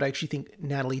myself, but I actually think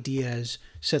Natalie Diaz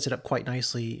sets it up quite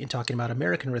nicely in talking about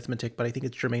American arithmetic, but I think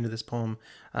it's germane to this poem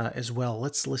as well.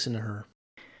 Let's listen to her.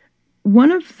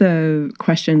 One of the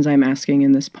questions I'm asking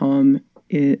in this poem,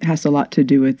 it has a lot to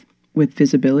do with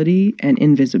visibility and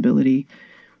invisibility.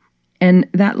 And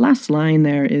that last line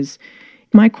there is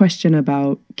my question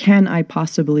about, can I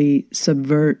possibly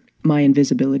subvert my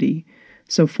invisibility?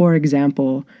 So, for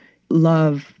example,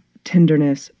 love,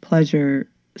 tenderness, pleasure,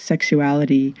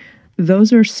 sexuality,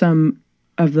 those are some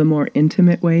of the more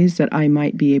intimate ways that I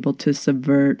might be able to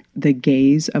subvert the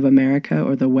gaze of America,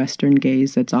 or the Western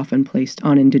gaze that's often placed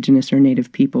on Indigenous or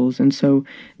Native peoples. And so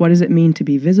what does it mean to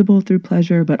be visible through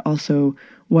pleasure, but also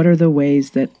what are the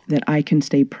ways that I can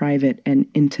stay private and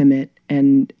intimate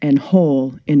and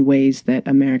whole in ways that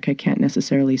America can't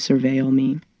necessarily surveil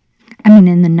me? I mean,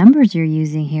 and the numbers you're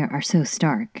using here are so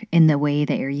stark in the way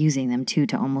that you're using them, too,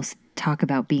 to almost talk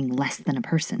about being less than a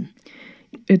person.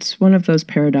 It's one of those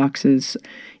paradoxes,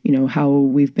 how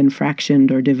we've been fractioned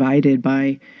or divided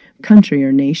by country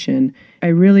or nation. I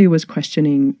really was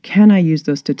questioning, can I use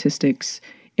those statistics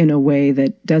in a way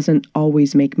that doesn't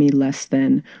always make me less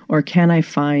than, or can I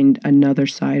find another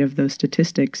side of those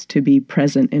statistics to be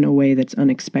present in a way that's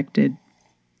unexpected?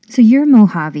 So you're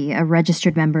Mojave, a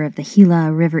registered member of the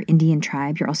Gila River Indian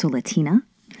tribe. You're also Latina,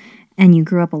 and you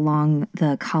grew up along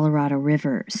the Colorado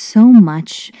River. So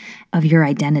much of your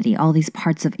identity, all these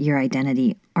parts of your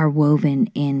identity, are woven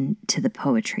into the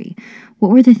poetry.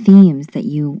 What were the themes that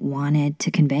you wanted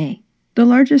to convey? The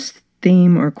largest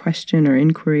theme or question or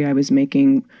inquiry I was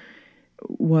making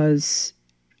was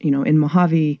in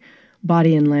Mojave,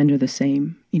 body and land are the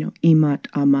same. Imat,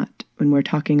 amat. When we're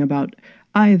talking about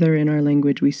either in our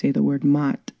language, we say the word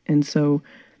mat. And so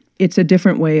it's a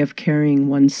different way of carrying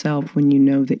oneself when you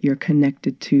know that you're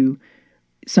connected to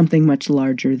something much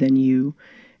larger than you.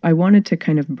 I wanted to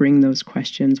kind of bring those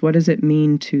questions. What does it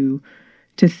mean to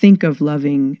think of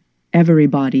loving every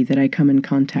body that I come in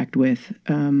contact with?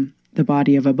 The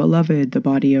body of a beloved, the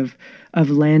body of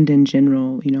land in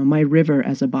general, my river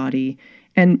as a body.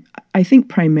 And I think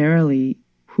primarily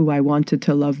who I wanted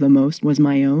to love the most was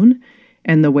my own.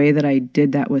 And the way that I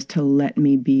did that was to let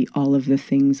me be all of the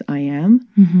things I am.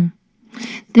 Mm-hmm.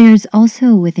 There's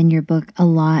also within your book a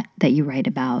lot that you write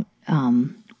about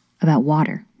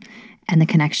water and the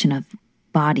connection of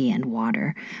body and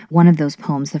water. One of those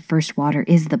poems, The First Water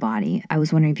is the Body. I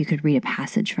was wondering if you could read a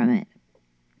passage from it.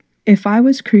 If I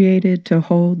was created to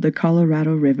hold the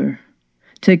Colorado River,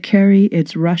 to carry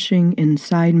its rushing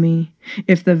inside me,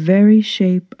 if the very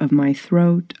shape of my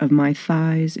throat, of my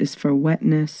thighs is for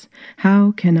wetness,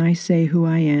 how can I say who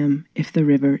I am if the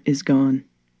river is gone?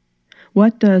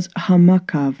 What does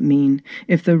hamakav mean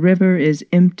if the river is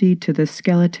empty to the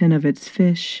skeleton of its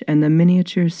fish and the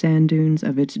miniature sand dunes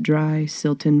of its dry,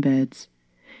 silten beds?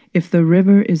 If the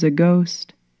river is a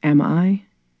ghost, am I?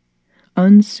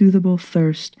 Unsoothable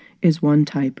thirst is one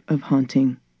type of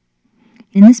haunting.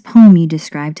 In this poem, you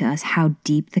describe to us how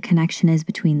deep the connection is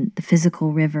between the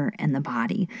physical river and the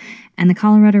body. And the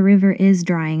Colorado River is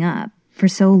drying up. For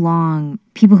so long,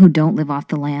 people who don't live off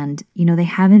the land, they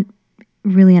haven't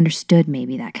really understood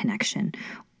maybe that connection.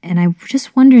 And I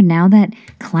just wondered, now that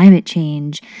climate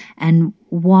change and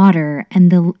water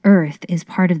and the earth is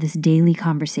part of this daily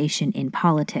conversation in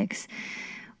politics,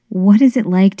 what is it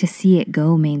like to see it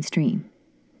go mainstream?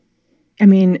 I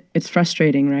mean, it's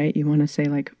frustrating, right? You want to say,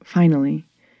 like, finally.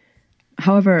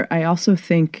 However, I also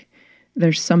think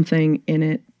there's something in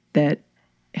it that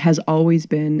has always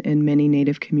been in many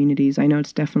Native communities. I know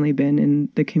it's definitely been in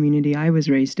the community I was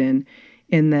raised in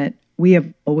that we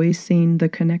have always seen the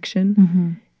connection.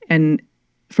 Mm-hmm. And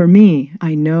for me,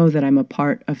 I know that I'm a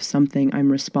part of something.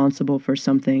 I'm responsible for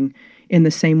something in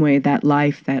the same way that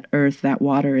life, that earth, that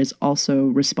water is also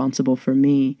responsible for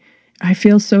me. I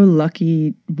feel so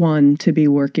lucky, one, to be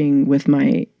working with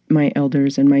my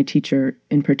elders and my teacher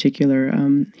in particular,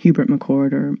 Hubert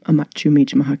McCord, or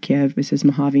Amatchumich Mahakiev is his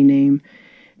Mojave name,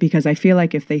 because I feel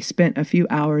like if they spent a few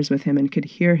hours with him and could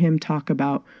hear him talk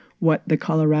about what the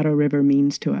Colorado River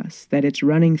means to us, that it's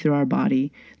running through our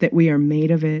body, that we are made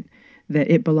of it,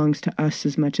 that it belongs to us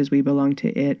as much as we belong to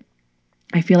it,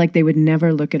 I feel like they would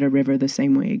never look at a river the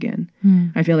same way again.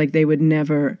 I feel like they would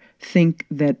never think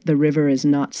that the river is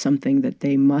not something that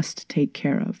they must take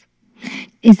care of.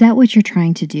 Is that what you're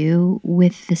trying to do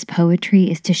with this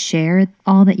poetry, is to share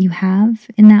all that you have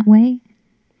in that way?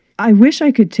 I wish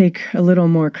I could take a little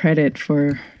more credit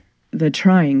for the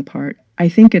trying part. I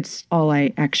think it's all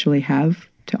I actually have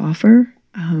to offer.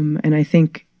 And I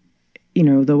think,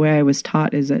 the way I was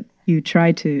taught is that you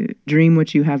try to dream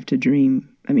what you have to dream.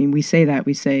 I mean, we say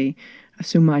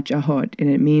sumach ahot, and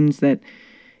it means that,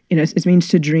 it means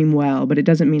to dream well, but it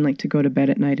doesn't mean like to go to bed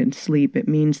at night and sleep. It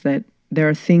means that there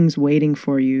are things waiting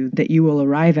for you that you will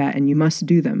arrive at, and you must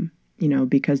do them,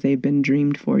 because they've been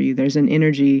dreamed for you. There's an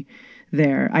energy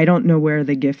there. I don't know where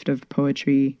the gift of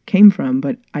poetry came from,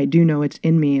 but I do know it's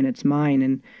in me and it's mine.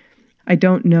 And I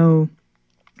don't know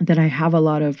that I have a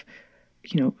lot of,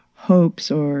 hopes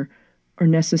or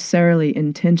necessarily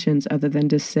intentions other than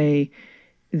to say,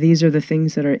 these are the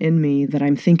things that are in me that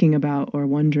I'm thinking about or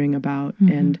wondering about.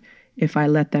 Mm-hmm. And if I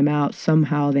let them out,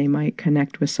 somehow they might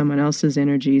connect with someone else's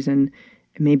energies, and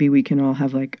maybe we can all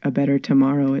have like a better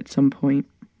tomorrow at some point.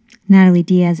 Natalie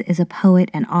Diaz is a poet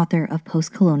and author of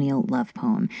Post-Colonial love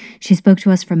poem. She spoke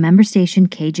to us from member station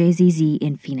KJZZ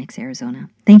in Phoenix, Arizona.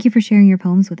 Thank you for sharing your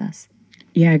poems with us.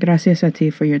 Yeah, gracias a ti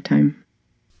for your time.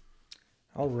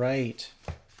 All right.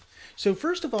 So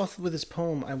first of all, with this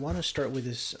poem, I want to start with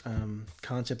this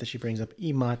concept that she brings up,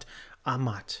 imat,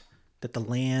 amat, that the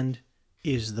land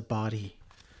is the body,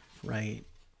 right?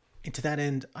 And to that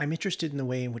end, I'm interested in the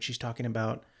way in which she's talking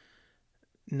about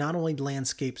not only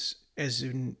landscapes as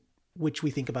in which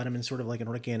we think about them in sort of like an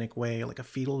organic way, like a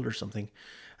field or something,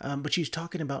 but she's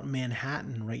talking about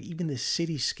Manhattan, right? Even the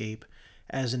cityscape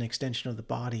as an extension of the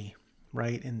body,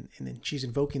 right? And then she's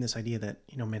invoking this idea that,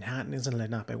 Manhattan isn't a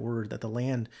Lenape word, that the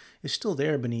land is still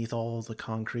there beneath all the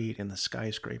concrete and the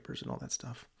skyscrapers and all that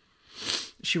stuff.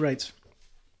 She writes,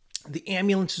 the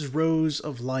ambulance's rows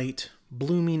of light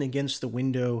blooming against the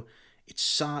window,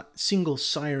 its single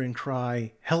siren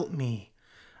cry, help me.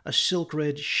 A silk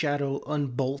red shadow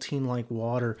unbolting like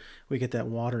water. We get that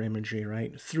water imagery,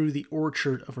 right? Through the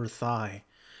orchard of her thigh.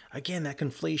 Again, that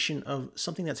conflation of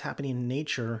something that's happening in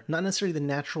nature, not necessarily the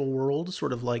natural world,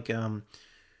 sort of like the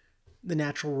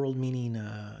natural world meaning,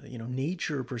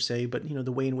 nature per se, but,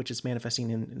 the way in which it's manifesting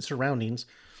in surroundings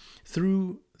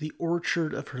through the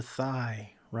orchard of her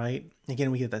thigh, right?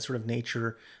 Again, we get that sort of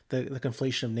nature, the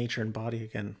conflation of nature and body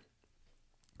again.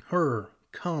 Her,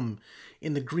 come,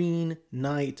 in the green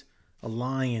night, a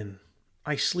lion.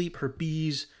 I sleep her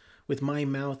bees with my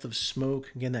mouth of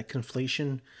smoke. Again, that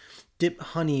conflation. Dip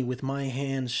honey with my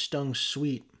hands stung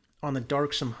sweet on the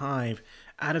darksome hive.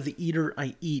 Out of the eater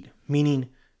I eat, meaning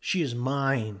she is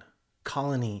mine.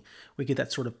 Colony. We get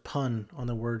that sort of pun on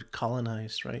the word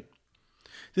colonize, right?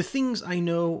 The things I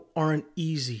know aren't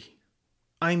easy.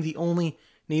 I'm the only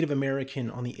Native American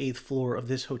on the 8th floor of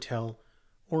this hotel,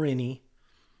 or any,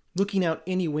 looking out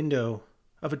any window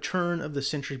of a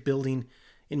turn-of-the-century building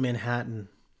in Manhattan.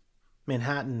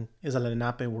 Manhattan is a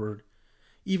Lenape word.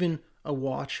 Even a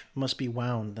watch must be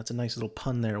wound. That's a nice little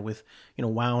pun there with,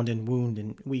 wound and wound.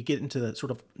 And we get into the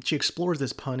sort of, she explores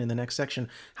this pun in the next section.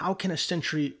 How can a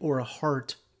century or a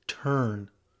heart turn?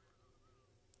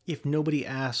 If nobody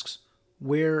asks,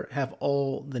 where have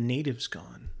all the natives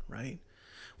gone, right?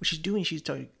 What she's doing, she's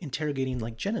interrogating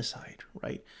like genocide,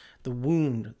 right? The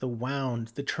wound, the wound,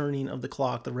 the turning of the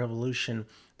clock, the revolution,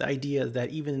 the idea that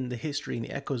even the history and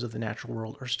the echoes of the natural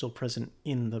world are still present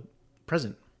in the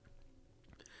present.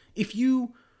 If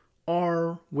you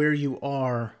are where you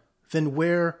are, then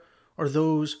where are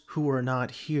those who are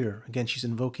not here? Again, she's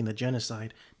invoking the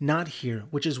genocide. Not here,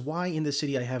 which is why in this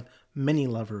city I have many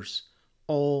lovers.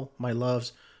 All my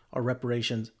loves are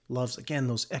reparations, loves, again,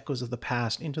 those echoes of the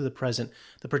past into the present,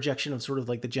 the projection of sort of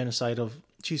like the genocide of,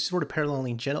 she's sort of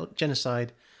paralleling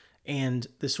genocide and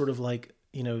this sort of like,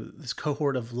 this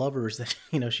cohort of lovers that,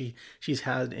 she's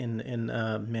had in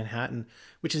Manhattan,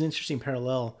 which is an interesting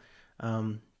parallel.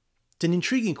 It's an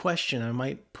intriguing question. I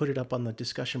might put it up on the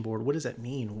discussion board. What does that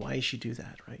mean? Why does she do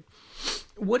that, right?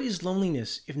 What is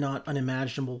loneliness if not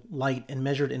unimaginable light and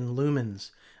measured in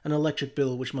lumens? An electric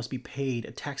bill which must be paid,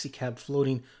 a taxi cab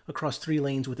floating across 3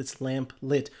 lanes with its lamp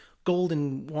lit, gold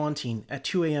and wanting. At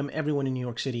 2 a.m., everyone in New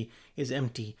York City is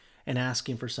empty and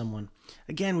asking for someone.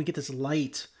 Again, we get this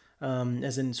light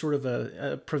as in sort of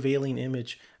a prevailing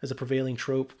image, as a prevailing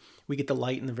trope. We get the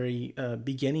light in the very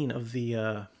beginning of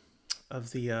the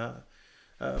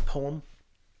poem,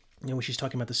 when she's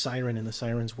talking about the siren and the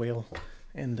siren's wail,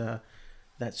 and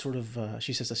that sort of,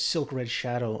 she says, a silk red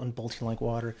shadow unbolting like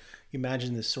water. You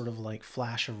imagine this sort of like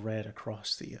flash of red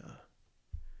across the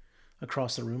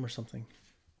room or something.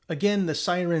 Again, the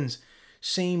siren's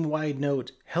same wide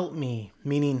note, help me,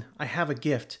 meaning I have a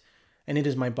gift, and it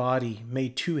is my body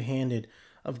made two-handed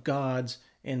of gods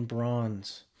and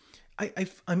bronze.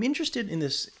 I'm interested in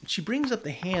this. She brings up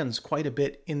the hands quite a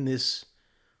bit in this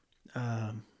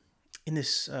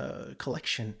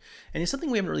collection, and it's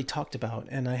something we haven't really talked about,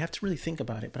 and I have to really think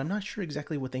about it, but I'm not sure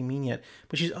exactly what they mean yet.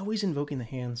 But she's always invoking the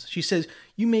hands. She says,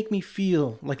 you make me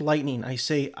feel like lightning. I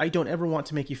say, I don't ever want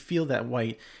to make you feel that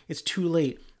white. It's too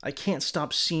late. I can't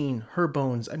stop seeing her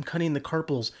bones. I'm cutting the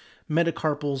carpals,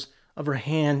 metacarpals of her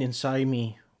hand inside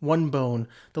me. One bone,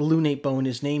 the lunate bone,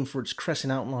 is named for its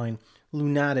crescent outline.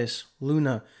 Lunatus,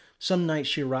 Luna. Some night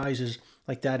she arises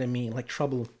like that in me, like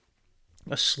trouble.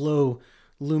 A slow,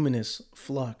 luminous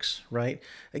flux, right?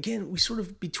 Again, we sort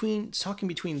of talking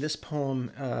between this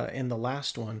poem and the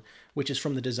last one, which is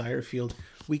from the Desire Field,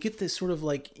 we get this sort of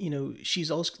like, she's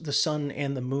also the sun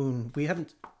and the moon. We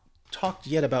haven't talked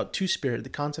yet about two-spirit, the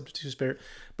concept of two-spirit,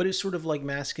 but it's sort of like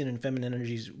masculine and feminine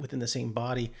energies within the same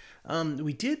body.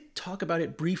 We did talk about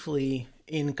it briefly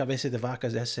in Cabeza de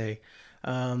Vaca's essay,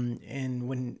 and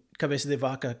when Cabeza de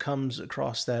Vaca comes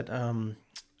across that,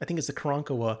 I think it's the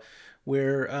Karankawa,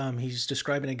 where he's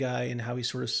describing a guy and how he's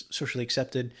sort of socially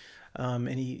accepted,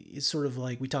 and he is sort of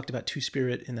like, we talked about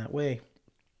two-spirit in that way.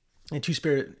 And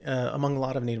two-spirit, among a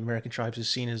lot of Native American tribes, is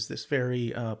seen as this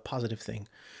very positive thing.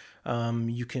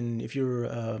 You can, if you're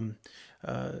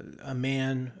a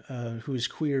man who is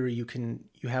queer, you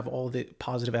have all the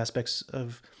positive aspects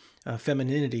of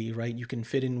femininity, right? You can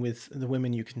fit in with the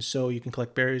women, you can sew, you can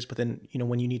collect berries, but then,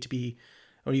 when you need to be,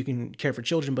 or you can care for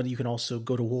children, but you can also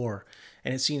go to war.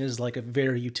 And it's seen as like a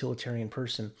very utilitarian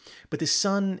person. But the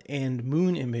sun and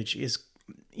moon image is,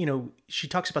 she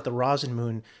talks about the rosin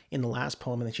moon in the last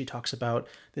poem, and then she talks about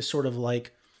this sort of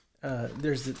like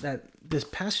there's this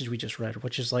passage we just read,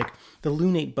 which is like the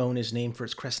lunate bone is named for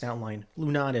its crescent outline.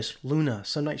 Lunatus, luna.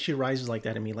 Some nights she rises like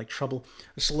that in me, like trouble,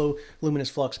 a slow luminous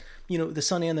flux. The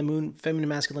sun and the moon, feminine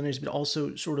masculinities, but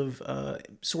also sort of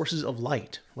sources of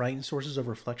light, right? Sources of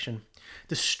reflection.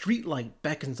 The street light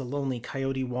beckons the lonely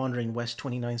coyote wandering West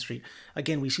 29th Street.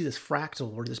 Again, we see this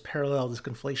fractal or this parallel, this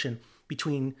conflation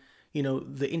between,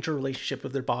 the interrelationship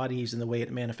of their bodies and the way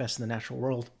it manifests in the natural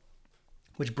world.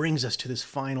 Which brings us to this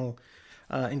final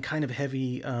and kind of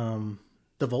heavy,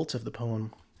 the vault of the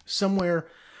poem. Somewhere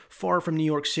far from New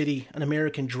York City, an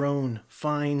American drone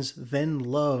finds, then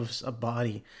loves a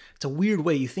body. It's a weird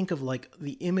way. You think of like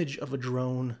the image of a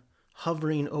drone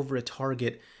hovering over a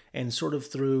target and sort of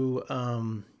through,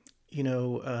 what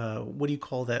do you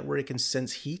call that? Where it can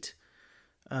sense heat.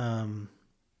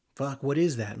 What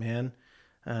is that, man?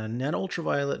 Not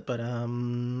ultraviolet, but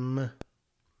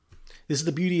this is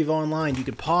the beauty of online. You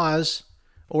could pause,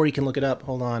 or you can look it up.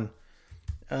 Hold on.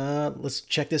 Let's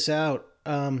check this out.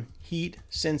 Heat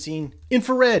sensing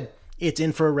infrared. It's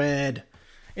infrared.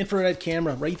 Infrared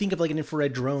camera, right? You think of like an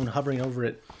infrared drone hovering over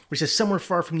it. Where it says, somewhere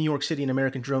far from New York City, an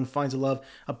American drone finds a love,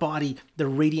 a body, the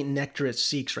radiant nectar it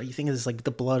seeks, right? You think of this like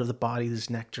the blood of the body, this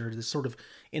nectar, this sort of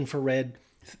infrared,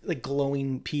 like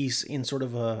glowing piece in sort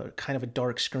of a kind of a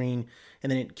dark screen, and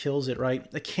then it kills it, right?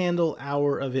 A candle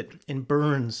hour of it and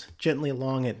burns gently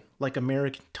along it like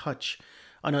American touch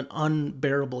on an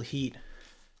unbearable heat.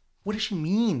 What does she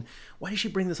mean? Why does she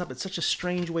bring this up? It's such a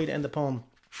strange way to end the poem.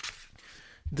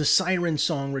 The siren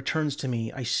song returns to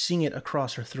me. I sing it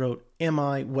across her throat. Am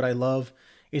I what I love?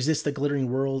 Is this the glittering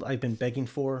world I've been begging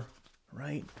for?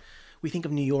 Right? We think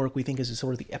of New York, we think as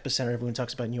sort of the epicenter. Everyone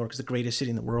talks about New York as the greatest city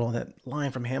in the world, that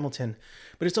line from Hamilton.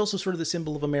 But it's also sort of the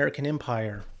symbol of American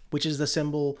empire, which is the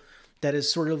symbol that is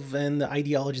sort of in the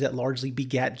ideology that largely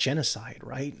begat genocide,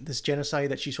 right? This genocide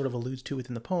that she sort of alludes to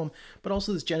within the poem, but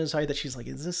also this genocide that she's like,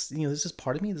 is this, this is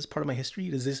part of me? This is part of my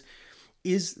history?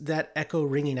 Is that echo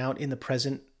ringing out in the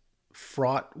present,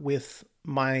 fraught with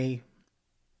my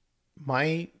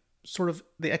sort of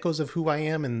the echoes of who I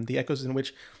am and the echoes in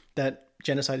which that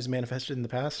genocide is manifested in the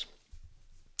past?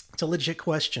 It's a legit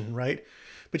question, right?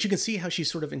 But you can see how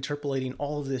she's sort of interpolating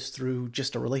all of this through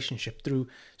just a relationship, through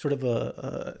sort of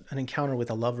an encounter with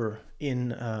a lover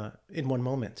in one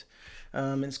moment.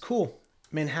 And it's cool.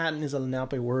 Manhattan is a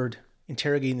Lenape word,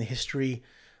 interrogating the history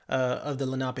of the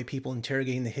Lenape people,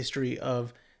 interrogating the history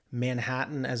of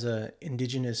Manhattan as a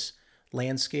indigenous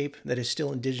landscape that is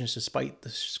still indigenous despite the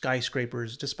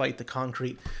skyscrapers, despite the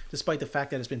concrete, despite the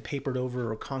fact that it's been papered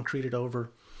over or concreted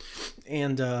over.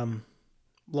 And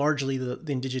largely the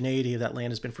indigeneity of that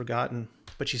land has been forgotten,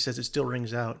 but she says it still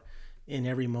rings out in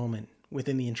every moment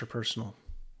within the interpersonal.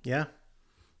 Yeah?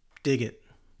 Dig it.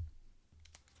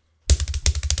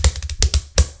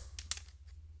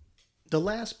 The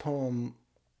last poem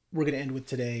we're going to end with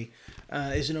today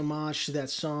is an homage to that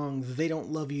song, They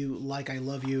Don't Love You Like I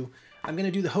Love You. I'm going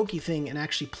to do the hokey thing and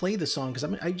actually play the song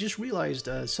because I just realized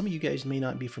some of you guys may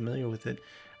not be familiar with it.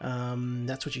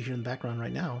 That's what you hear in the background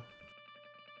right now.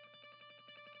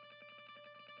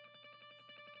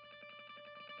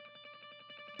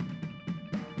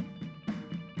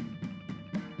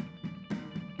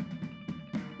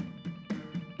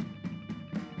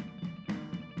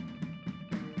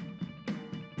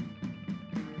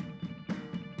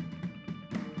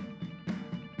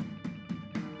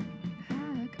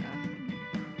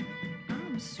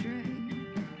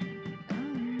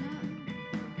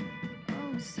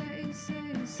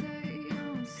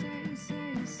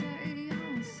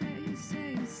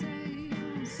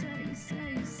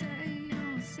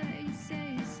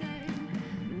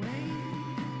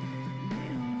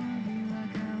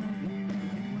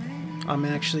 I'm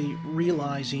actually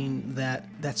realizing that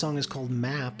that song is called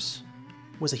Maps.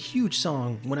 It was a huge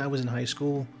song when I was in high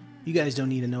school. You guys don't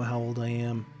need to know how old I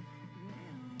am.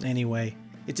 Anyway,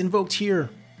 it's invoked here.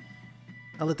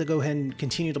 I'll let the go ahead and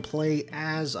continue to play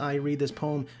as I read this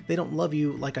poem. They don't love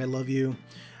you like I love you.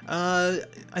 I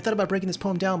thought about breaking this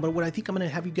poem down, but what I think I'm going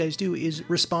to have you guys do is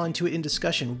respond to it in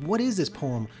discussion. What is this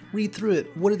poem? Read through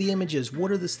it. What are the images?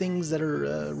 What are the things that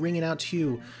are ringing out to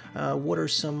you? What are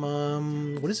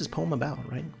some, what is this poem about,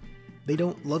 right? They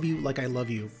don't love you like I love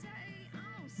you.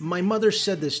 My mother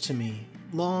said this to me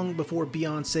long before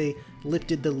Beyonce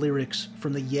lifted the lyrics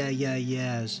from the yeah, yeah,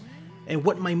 yeahs. And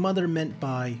what my mother meant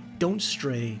by don't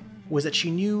stray was that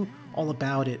she knew all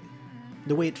about it.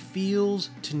 The way it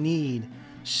feels to need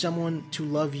someone to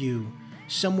love you,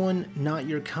 someone not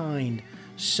your kind,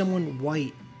 someone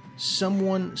white,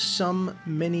 someone some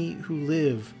many who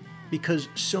live, because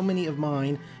so many of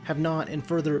mine have not and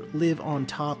further live on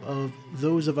top of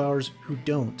those of ours who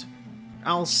don't.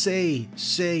 I'll say.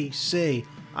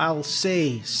 I'll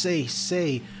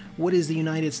say. What is the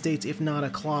United States if not a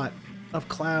clot of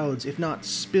clouds, if not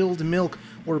spilled milk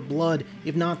or blood,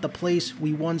 if not the place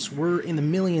we once were in the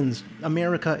millions?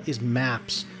 America is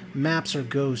maps. Maps are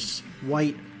ghosts,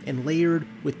 white and layered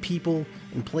with people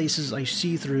and places I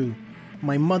see through.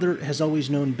 My mother has always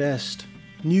known best,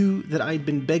 knew that I'd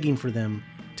been begging for them,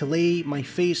 to lay my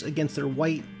face against their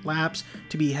white laps,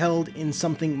 to be held in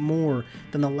something more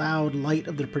than the loud light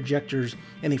of their projectors,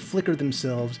 and they flicker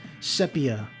themselves,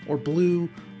 sepia or blue,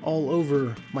 all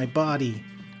over my body.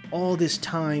 All this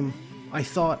time, I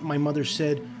thought my mother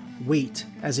said, wait,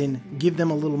 as in, give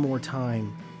them a little more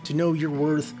time, to know your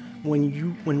worth,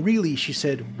 when really she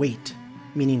said, wait,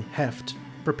 meaning heft,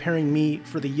 preparing me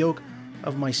for the yoke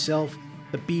of myself,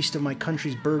 the beast of my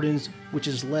country's burdens, which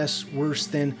is less worse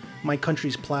than my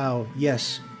country's plow.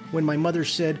 Yes, when my mother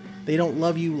said, they don't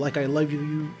love you like I love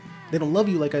you, they don't love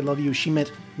you like I love you, she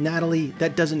meant, Natalie,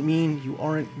 that doesn't mean you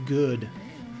aren't good.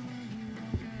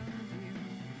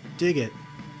 Dig it.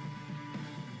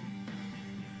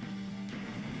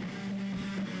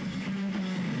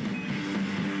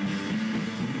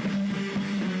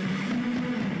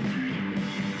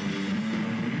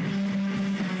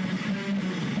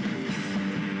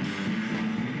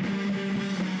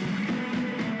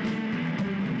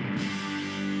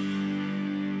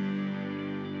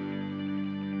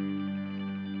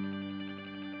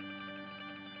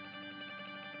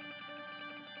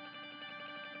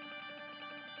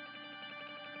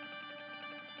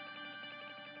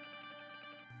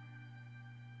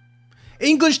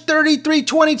 English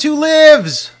 3322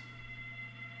 lives!